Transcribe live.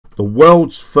the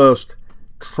world's first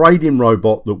trading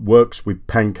robot that works with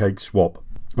PancakeSwap.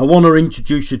 I want to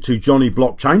introduce you to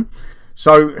JonnyBlockchain.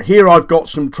 So here I've got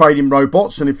some trading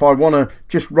robots, and if I want to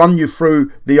just run you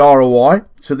through the ROI,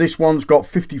 so this one's got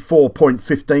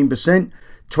 54.15%,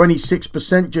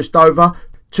 26% just over,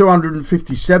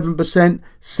 257%,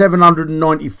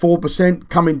 794%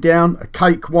 coming down, a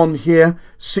cake one here,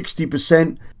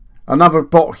 60%, another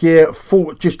bot here,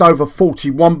 just over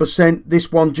 41%,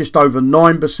 this one just over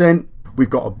 9%. We've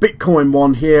got a Bitcoin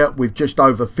one here with just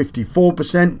over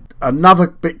 54%, another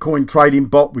Bitcoin trading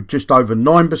bot with just over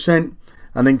 9%,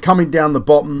 and then coming down the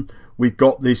bottom, we've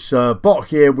got this bot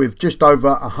here with just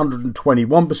over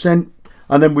 121%,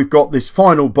 and then we've got this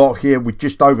final bot here with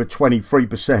just over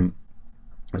 23%.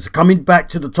 So coming back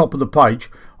to the top of the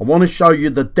page, I want to show you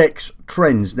the DEX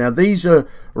trends. Now these are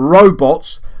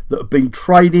robots that have been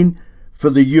trading for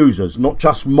the users, not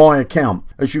just my account.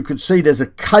 As you can see, there's a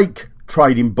cake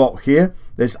trading bot here.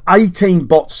 There's 18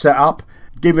 bots set up,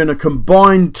 giving a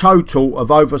combined total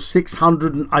of over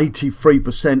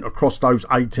 683% across those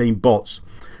 18 bots.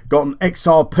 Got an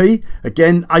XRP,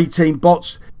 again 18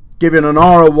 bots, giving an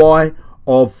ROI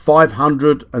of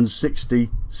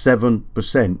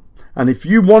 567%. And if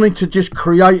you wanted to just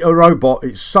create a robot,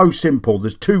 it's so simple.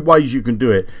 There's two ways you can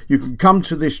do it. You can come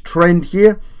to this trend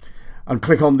here and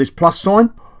click on this plus sign,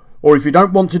 or if you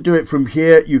don't want to do it from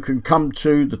here, you can come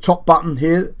to the top button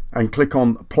here and click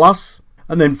on plus,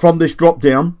 and then from this drop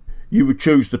down you would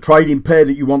choose the trading pair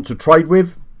that you want to trade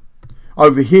with.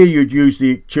 Over here you'd choose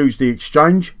the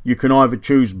exchange. You can either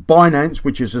choose Binance,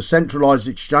 which is a centralized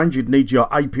exchange, you'd need your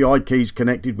API keys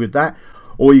connected with that,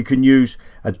 or you can use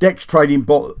a DEX trading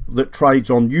bot that trades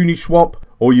on Uniswap,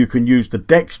 or you can use the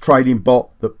DEX trading bot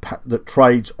that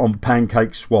trades on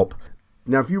PancakeSwap.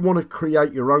 Now if you want to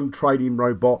create your own trading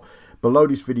robot, below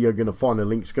this video you're going to find a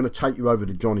link. It's going to take you over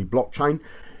to JonnyBlockchain.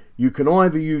 You can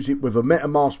either use it with a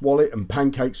MetaMask wallet and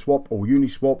PancakeSwap or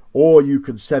Uniswap, or you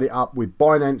can set it up with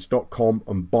Binance.com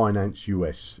and Binance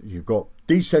US. You've got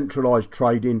decentralized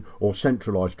trading or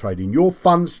centralized trading. Your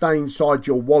funds stay inside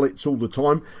your wallets all the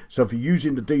time. So if you're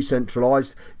using the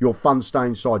decentralized, your funds stay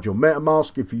inside your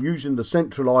MetaMask. If you're using the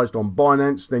centralized on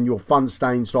Binance, then your funds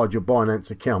stay inside your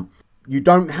Binance account. You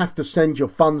don't have to send your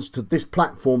funds to this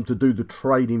platform to do the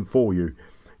trading for you.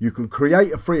 You can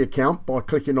create a free account by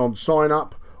clicking on sign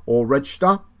up or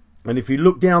register, and if you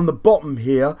look down the bottom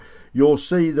here, you'll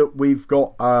see that we've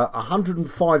got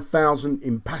 105,000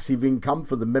 in passive income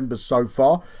for the members so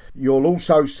far. You'll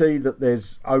also see that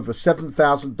there's over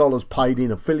 $7,000 paid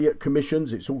in affiliate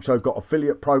commissions. It's also got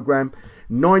affiliate program,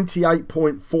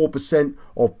 98.4%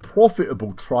 of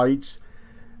profitable trades,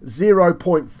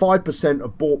 0.5% are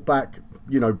bought back,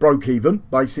 broke even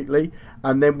basically,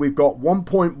 and then we've got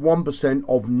 1.1%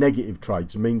 of negative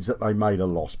trades, means that they made a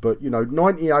loss, but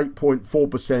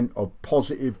 98.4% of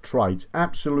positive trades.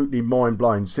 Absolutely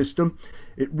mind-blowing system.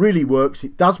 It really works.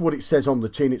 It does what it says on the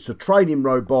tin. It's a trading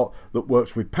robot that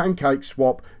works with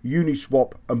PancakeSwap,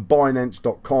 Uniswap and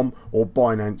Binance.com or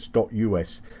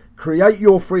Binance.us. Create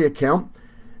your free account.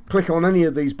 Click on any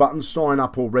of these buttons, sign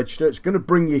up or register. It's going to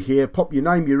bring you here. Pop your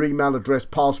name, your email address,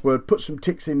 password, put some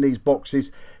ticks in these boxes.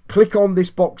 Click on this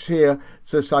box here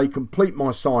to say complete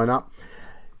my sign up.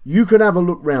 You can have a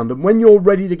look round, and when you're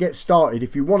ready to get started,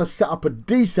 if you want to set up a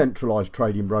decentralized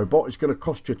trading robot, it's going to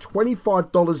cost you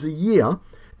 $25 a year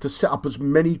to set up as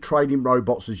many trading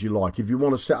robots as you like. If you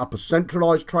want to set up a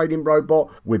centralized trading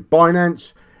robot with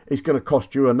Binance, it's going to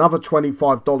cost you another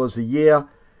 $25 a year,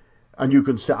 and you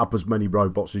can set up as many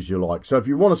robots as you like. So if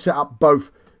you want to set up both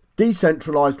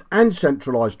decentralized and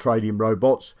centralized trading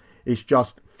robots, it's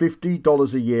just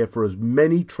 $50 a year for as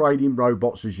many trading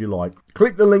robots as you like.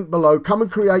 Click the link below, come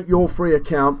and create your free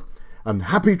account, and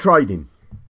happy trading.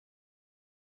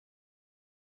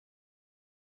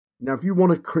 Now if you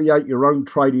want to create your own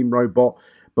trading robot,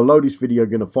 below this video you're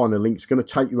going to find a link. It's going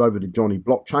to take you over to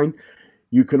JonnyBlockchain.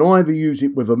 You can either use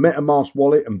it with a MetaMask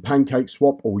wallet and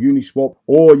PancakeSwap or Uniswap,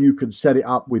 or you can set it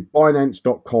up with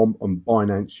Binance.com and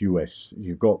Binance US.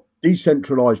 You've got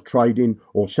decentralized trading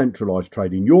or centralized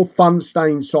trading. Your funds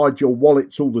stay inside your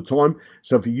wallets all the time.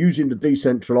 So if you're using the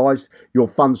decentralized, your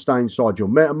funds stay inside your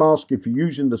MetaMask. If you're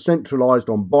using the centralized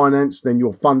on Binance, then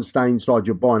your funds stay inside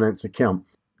your Binance account.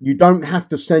 You don't have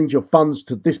to send your funds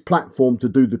to this platform to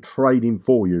do the trading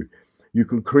for you. You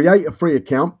can create a free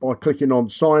account by clicking on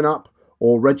sign up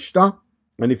or register,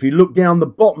 and if you look down the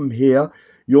bottom here,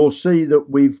 you'll see that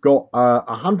we've got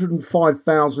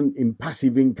 105,000 in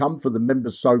passive income for the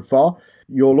members so far.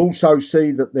 You'll also see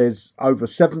that there's over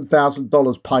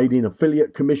 $7,000 paid in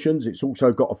affiliate commissions. It's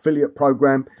also got affiliate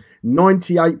program,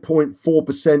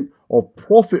 98.4% of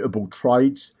profitable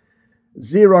trades,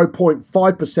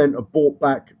 0.5% are bought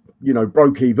back, you know,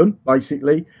 broke even,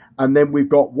 basically. And then we've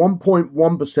got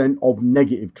 1.1% of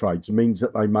negative trades. It means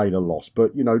that they made a loss.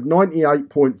 But, you know,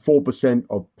 98.4%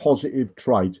 of positive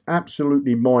trades.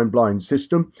 Absolutely mind-blowing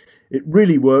system. It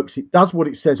really works. It does what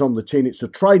it says on the tin. It's a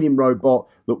trading robot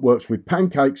that works with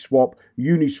PancakeSwap,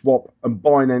 Uniswap, and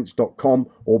Binance.com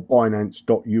or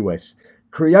Binance.us.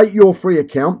 Create your free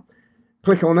account.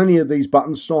 Click on any of these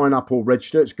buttons, sign up or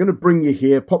register. It's going to bring you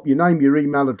here. Pop your name, your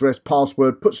email address,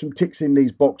 password, put some ticks in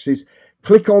these boxes.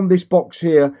 Click on this box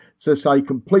here to say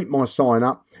complete my sign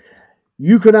up.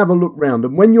 You can have a look round,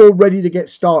 and when you're ready to get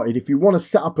started, if you want to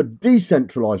set up a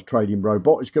decentralized trading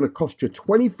robot, it's going to cost you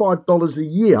 $25 a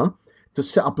year to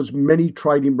set up as many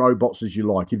trading robots as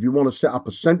you like. If you want to set up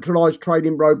a centralized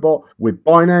trading robot with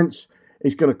Binance,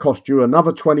 it's going to cost you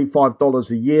another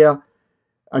 $25 a year,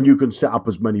 and you can set up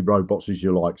as many robots as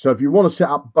you like. So if you want to set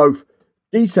up both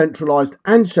decentralized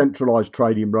and centralized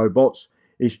trading robots,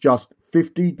 it's just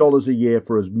 $50 a year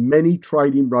for as many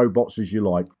trading robots as you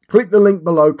like. Click the link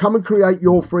below, come and create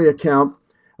your free account,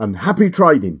 and happy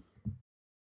trading.